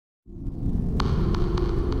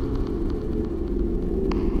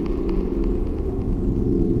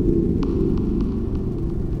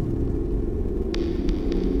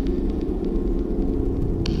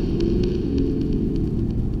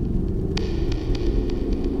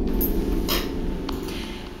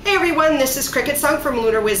everyone, this is CricketSong from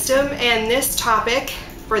Lunar Wisdom, and this topic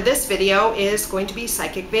for this video is going to be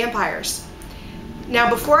psychic vampires. Now,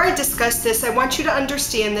 before I discuss this, I want you to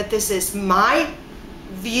understand that this is my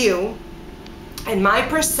view and my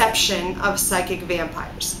perception of psychic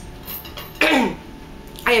vampires. I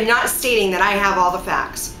am not stating that I have all the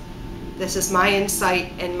facts. This is my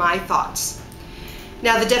insight and my thoughts.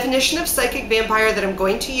 Now, the definition of psychic vampire that I'm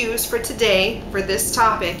going to use for today, for this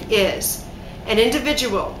topic, is an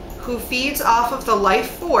individual who feeds off of the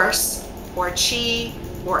life force, or chi,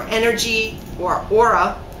 or energy, or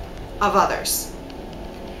aura of others.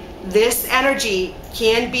 This energy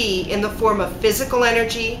can be in the form of physical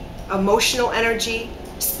energy, emotional energy,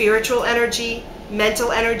 spiritual energy,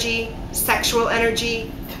 mental energy, sexual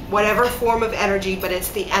energy, whatever form of energy, but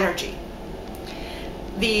it's the energy.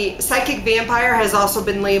 The psychic vampire has also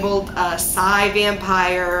been labeled a psi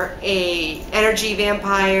vampire, a energy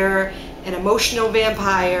vampire, an emotional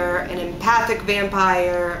vampire, an empathic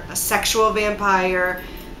vampire, a sexual vampire.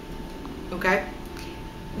 Okay?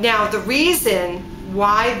 Now, the reason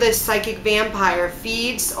why the psychic vampire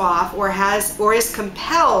feeds off or is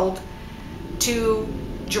compelled to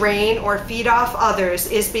drain or feed off others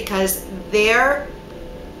is because their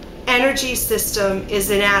energy system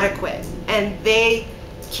is inadequate and they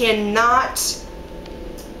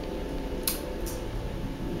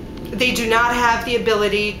do not have the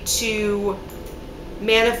ability to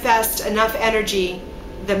manifest enough energy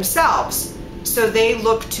themselves. So they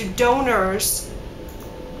look to donors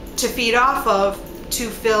to feed off of to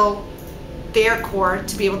fill their core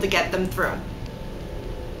to be able to get them through.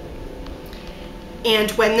 And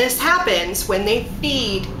when this happens, when they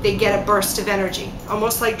feed, they get a burst of energy,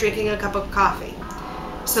 almost like drinking a cup of coffee.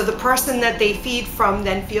 So the person that they feed from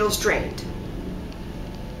then feels drained.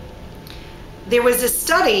 There was a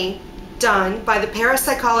study done by the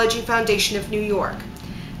Parapsychology Foundation of New York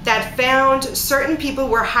that found certain people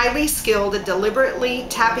were highly skilled at deliberately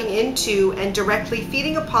tapping into and directly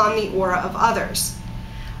feeding upon the aura of others.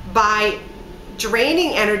 By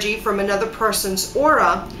draining energy from another person's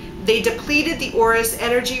aura, they depleted the aura's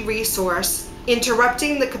energy resource,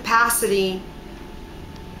 interrupting the capacity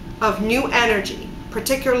of new energy,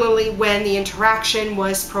 particularly when the interaction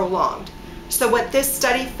was prolonged. So what this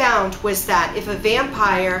study found was that if a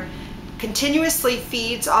vampire continuously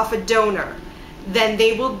feeds off a donor, then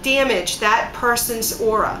they will damage that person's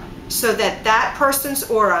aura so that that person's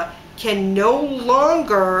aura can no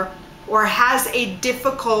longer or has a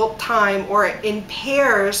difficult time or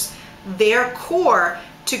impairs their core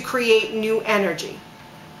to create new energy.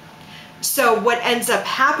 So what ends up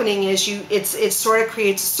happening is it sort of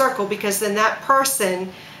creates a circle, because then that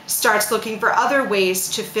person starts looking for other ways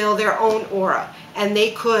to fill their own aura, and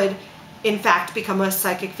they could in fact become a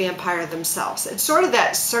psychic vampire themselves. It's sort of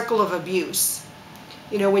that circle of abuse.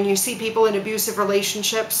 You know, when you see people in abusive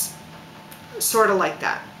relationships, sort of like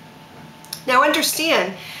that. Now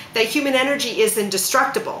understand that human energy is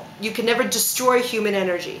indestructible. You can never destroy human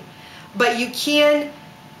energy, but you can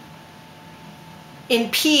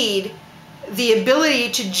impede the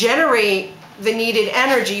ability to generate the needed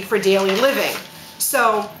energy for daily living.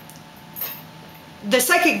 So the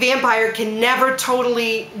psychic vampire can never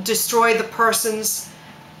totally destroy the person's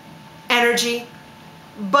energy,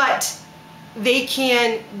 but they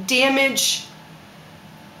can damage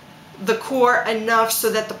the core enough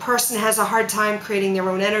so that the person has a hard time creating their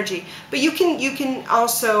own energy. But you can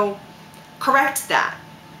also correct that.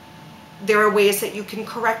 There are ways that you can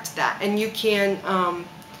correct that, and you can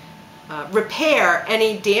repair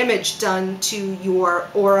any damage done to your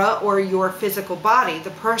aura or your physical body.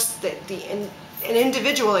 An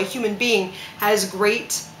individual, a human being, has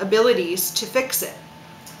great abilities to fix it.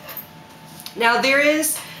 Now, there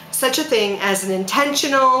is such a thing as an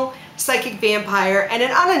intentional psychic vampire and an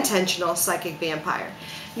unintentional psychic vampire.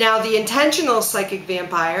 Now, the intentional psychic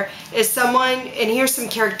vampire is someone, and here's some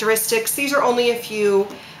characteristics. These are only a few.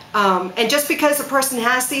 And just because a person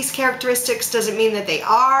has these characteristics doesn't mean that they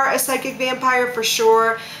are a psychic vampire for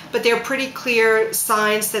sure, but they're pretty clear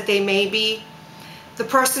signs that they may be. The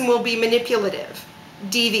person will be manipulative,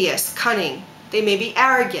 devious, cunning. They may be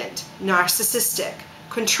arrogant, narcissistic,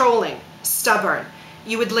 controlling, stubborn.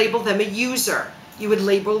 You would label them a user. You would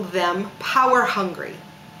label them power hungry.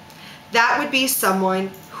 That would be someone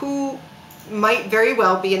who might very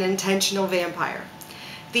well be an intentional vampire.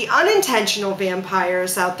 The unintentional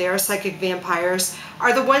vampires out there, psychic vampires,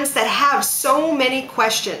 are the ones that have so many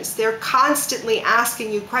questions. They're constantly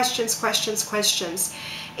asking you questions, questions, questions.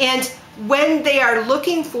 And when they are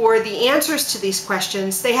looking for the answers to these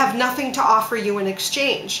questions, they have nothing to offer you in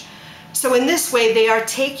exchange. So in this way, they are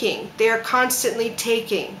taking. They are constantly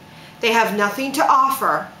taking. They have nothing to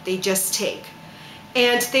offer, they just take.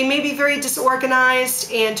 And they may be very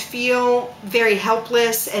disorganized and feel very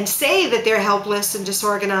helpless and say that they're helpless and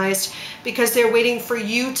disorganized because they're waiting for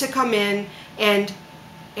you to come in and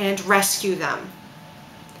rescue them.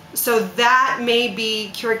 So that may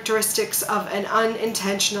be characteristics of an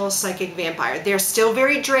unintentional psychic vampire. They're still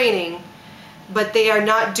very draining, but they are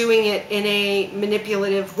not doing it in a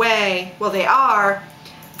manipulative way. Well, they are,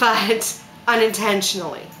 but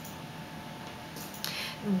unintentionally.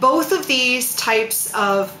 Both of these types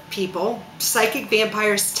of people, psychic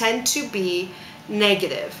vampires, tend to be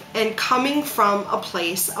negative and coming from a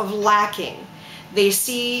place of lacking. They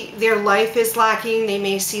see their life is lacking, they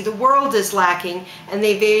may see the world is lacking, and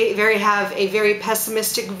they have a very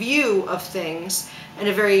pessimistic view of things and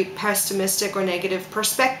a very pessimistic or negative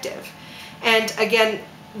perspective. And again,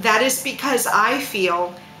 that is because I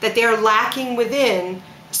feel that they're lacking within.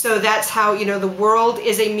 So that's how, the world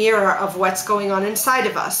is a mirror of what's going on inside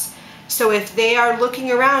of us. So if they are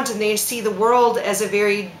looking around and they see the world as a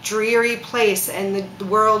very dreary place and the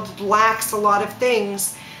world lacks a lot of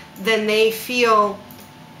things, then they feel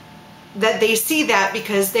that they see that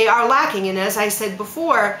because they are lacking. And as I said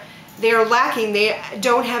before, they are lacking. They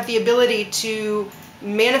don't have the ability to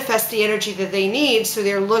manifest the energy that they need, so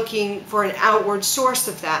they're looking for an outward source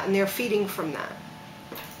of that, and they're feeding from that.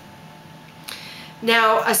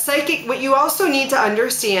 Now, a psychic, what you also need to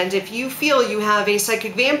understand, if you feel you have a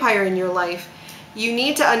psychic vampire in your life, you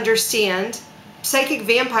need to understand psychic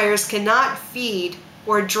vampires cannot feed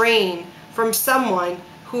or drain from someone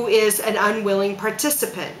who is an unwilling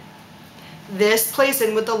participant. This plays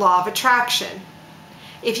in with the law of attraction.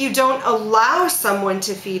 If you don't allow someone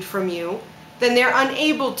to feed from you, then they're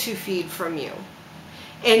unable to feed from you.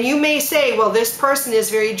 And you may say, well, this person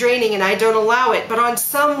is very draining and I don't allow it. But on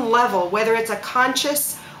some level, whether it's a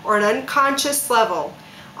conscious or an unconscious level,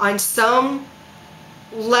 on some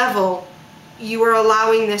level, you are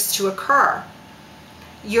allowing this to occur.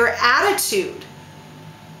 Your attitude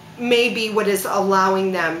may be what is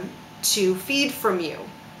allowing them to feed from you.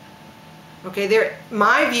 Okay,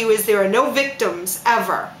 my view is there are no victims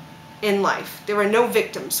ever in life. There are no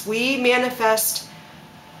victims. We manifest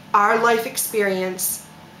our life experience,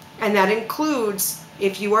 and that includes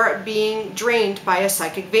if you are being drained by a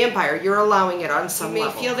psychic vampire. You're allowing it on some level.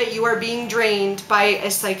 You may feel that you are being drained by a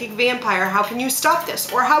psychic vampire. How can you stop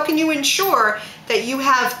this? Or how can you ensure that you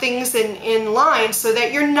have things in line so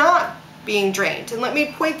that you're not being drained? And let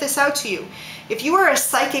me point this out to you. If you are a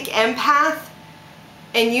psychic empath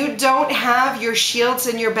and you don't have your shields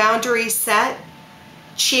and your boundaries set,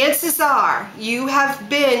 chances are you have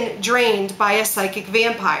been drained by a psychic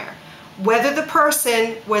vampire. Whether the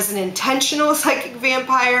person was an intentional psychic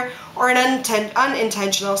vampire or an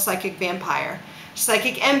unintentional psychic vampire.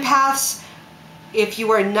 Psychic empaths, if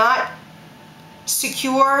you are not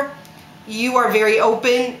secure, you are very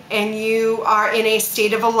open and you are in a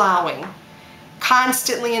state of allowing.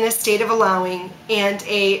 Constantly in a state of allowing, and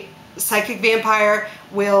a psychic vampire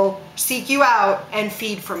will seek you out and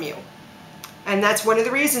feed from you. And that's one of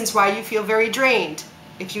the reasons why you feel very drained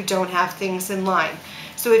if you don't have things in line.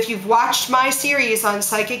 So if you've watched my series on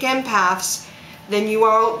psychic empaths, then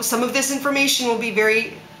some of this information will be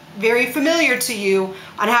very, very familiar to you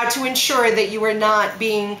on how to ensure that you are not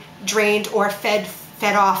being drained or fed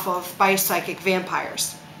off of by psychic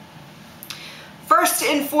vampires. First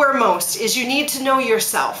and foremost is you need to know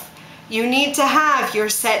yourself. You need to have your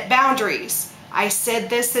set boundaries. I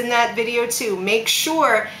said this in that video too. Make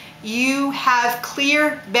sure you have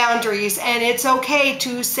clear boundaries, and it's okay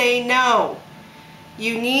to say no.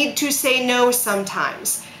 You need to say no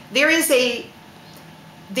sometimes. There is a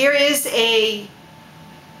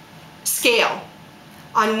scale.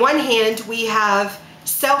 On one hand, we have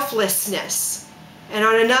selflessness, and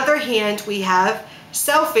on another hand, we have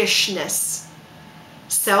selfishness.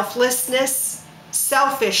 Selflessness,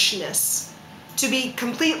 selfishness. To be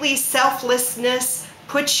completely selflessness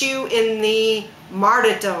puts you in the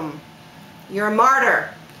martyrdom. You're a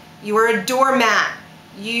martyr. You are a doormat.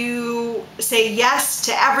 You say yes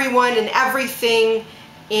to everyone and everything,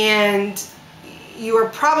 and you are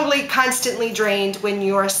probably constantly drained when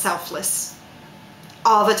you are selfless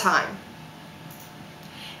all the time.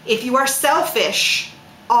 If you are selfish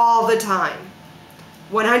all the time,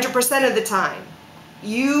 100% of the time,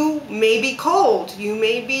 you may be cold, you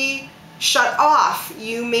may be shut off,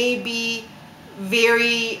 you may be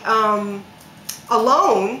very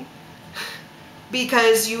alone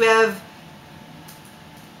because you have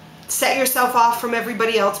set yourself off from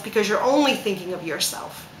everybody else because you're only thinking of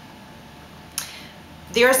yourself.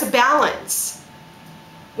 There's a balance.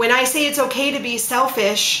 When I say it's okay to be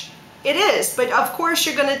selfish, It is, but of course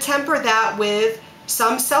you're going to temper that with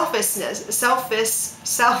some selflessness.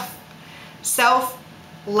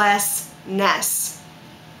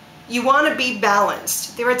 You want to be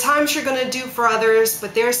balanced. There are times you're going to do for others,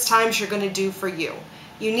 but there's times you're going to do for you.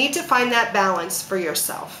 You need to find that balance for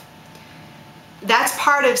yourself. That's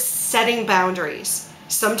part of setting boundaries.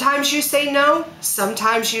 Sometimes you say no,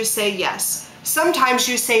 sometimes you say yes. Sometimes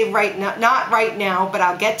you say right now, not right now, but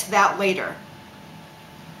I'll get to that later.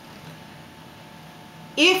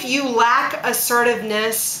 If you lack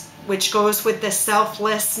assertiveness, which goes with the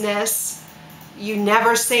selflessness, you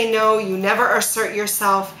never say no, you never assert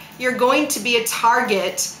yourself, you're going to be a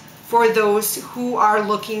target for those who are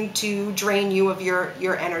looking to drain you of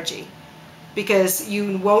your energy. Because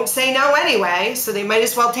you won't say no anyway, so they might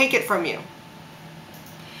as well take it from you.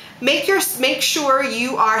 Make sure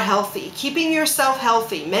you are healthy, keeping yourself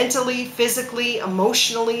healthy, mentally, physically,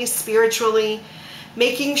 emotionally, spiritually,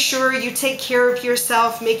 making sure you take care of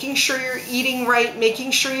yourself, making sure you're eating right,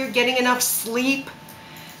 making sure you're getting enough sleep,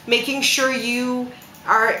 making sure you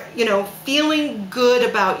are, feeling good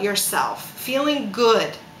about yourself, feeling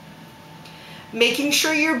good. Making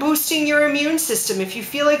sure you're boosting your immune system. If you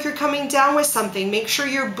feel like you're coming down with something, make sure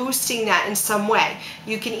you're boosting that in some way.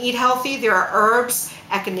 You can eat healthy. There are herbs.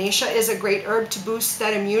 Echinacea is a great herb to boost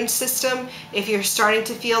that immune system if you're starting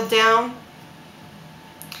to feel down.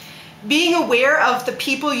 Being aware of the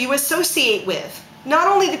people you associate with. Not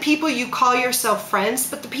only the people you call yourself friends,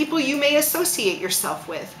 but the people you may associate yourself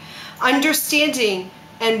with. Understanding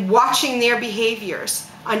and watching their behaviors.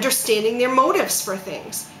 Understanding their motives for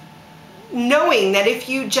things. Knowing that if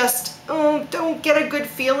you just don't get a good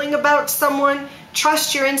feeling about someone,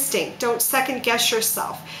 trust your instinct. Don't second guess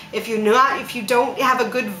yourself. If you don't have a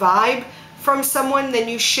good vibe from someone, then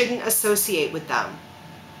you shouldn't associate with them.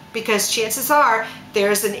 Because chances are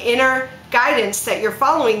there's an inner guidance that you're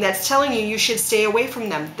following that's telling you should stay away from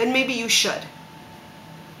them. Then maybe you should.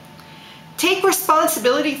 Take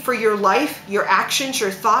responsibility for your life, your actions, your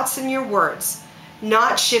thoughts, and your words,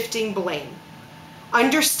 not shifting blame.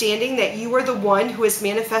 Understanding that you are the one who is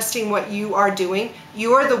manifesting what you are doing.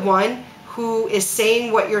 You are the one who is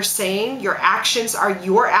saying what you're saying. Your actions are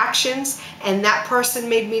your actions, and that person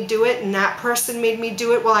made me do it, and that person made me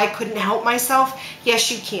do it. Well, I couldn't help myself. Yes,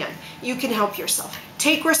 you can. You can help yourself.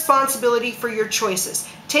 Take responsibility for your choices.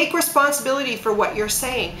 Take responsibility for what you're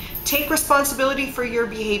saying. Take responsibility for your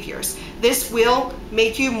behaviors. This will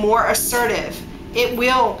make you more assertive. It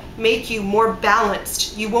will make you more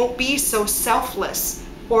balanced. You won't be so selfless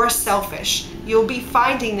or selfish. You'll be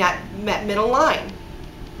finding that middle line.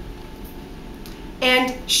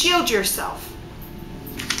 And shield yourself.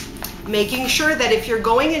 Making sure that if you're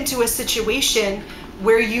going into a situation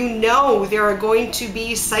where you know there are going to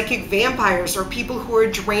be psychic vampires or people who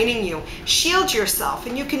are draining you, shield yourself.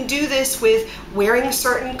 And you can do this with wearing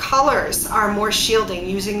certain colors are more shielding,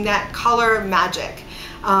 using that color magic.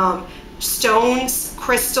 Stones,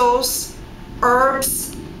 crystals,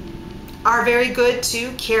 herbs are very good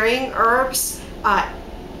too. Carrying herbs,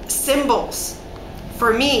 symbols.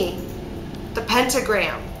 For me, the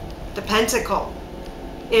pentagram, the pentacle,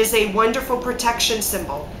 is a wonderful protection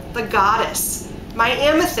symbol. The goddess, my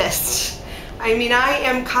amethyst. I mean, I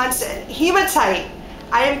am hematite.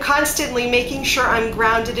 I am constantly making sure I'm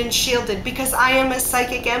grounded and shielded because I am a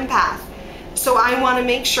psychic empath. So I want to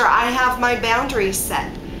make sure I have my boundaries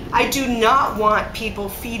set. I do not want people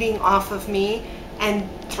feeding off of me and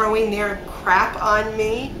throwing their crap on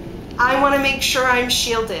me. I want to make sure I'm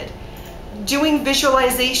shielded. Doing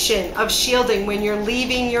visualization of shielding when you're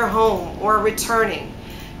leaving your home or returning.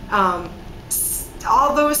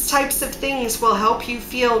 All those types of things will help you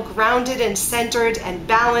feel grounded and centered and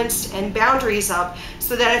balanced and boundaries up,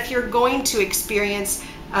 so that if you're going to experience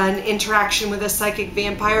an interaction with a psychic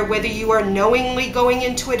vampire, whether you are knowingly going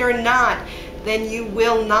into it or not, then you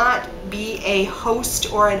will not be a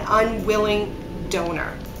host or an unwilling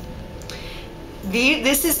donor.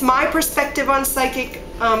 This is my perspective on psychic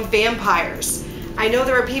vampires. I know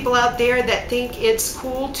there are people out there that think it's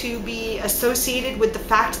cool to be associated with the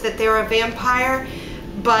fact that they're a vampire,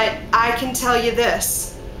 but I can tell you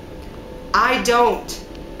this. I don't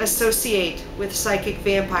associate with psychic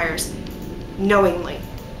vampires knowingly.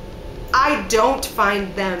 I don't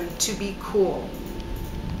find them to be cool.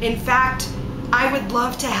 In fact, I would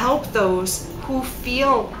love to help those who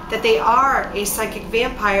feel that they are a psychic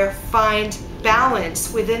vampire find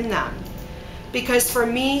balance within them. Because for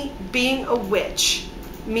me, being a witch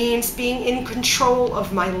means being in control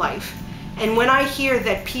of my life. And when I hear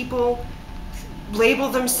that people label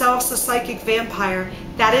themselves a psychic vampire,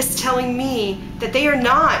 that is telling me that they are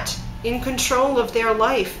not in control of their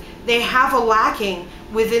life. They have a lacking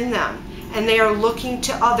within them, and they are looking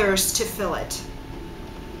to others to fill it.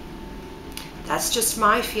 That's just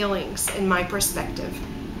my feelings and my perspective.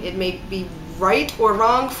 It may be right or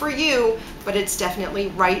wrong for you, but it's definitely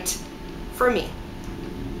right for me.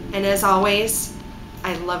 And as always,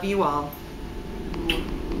 I love you all.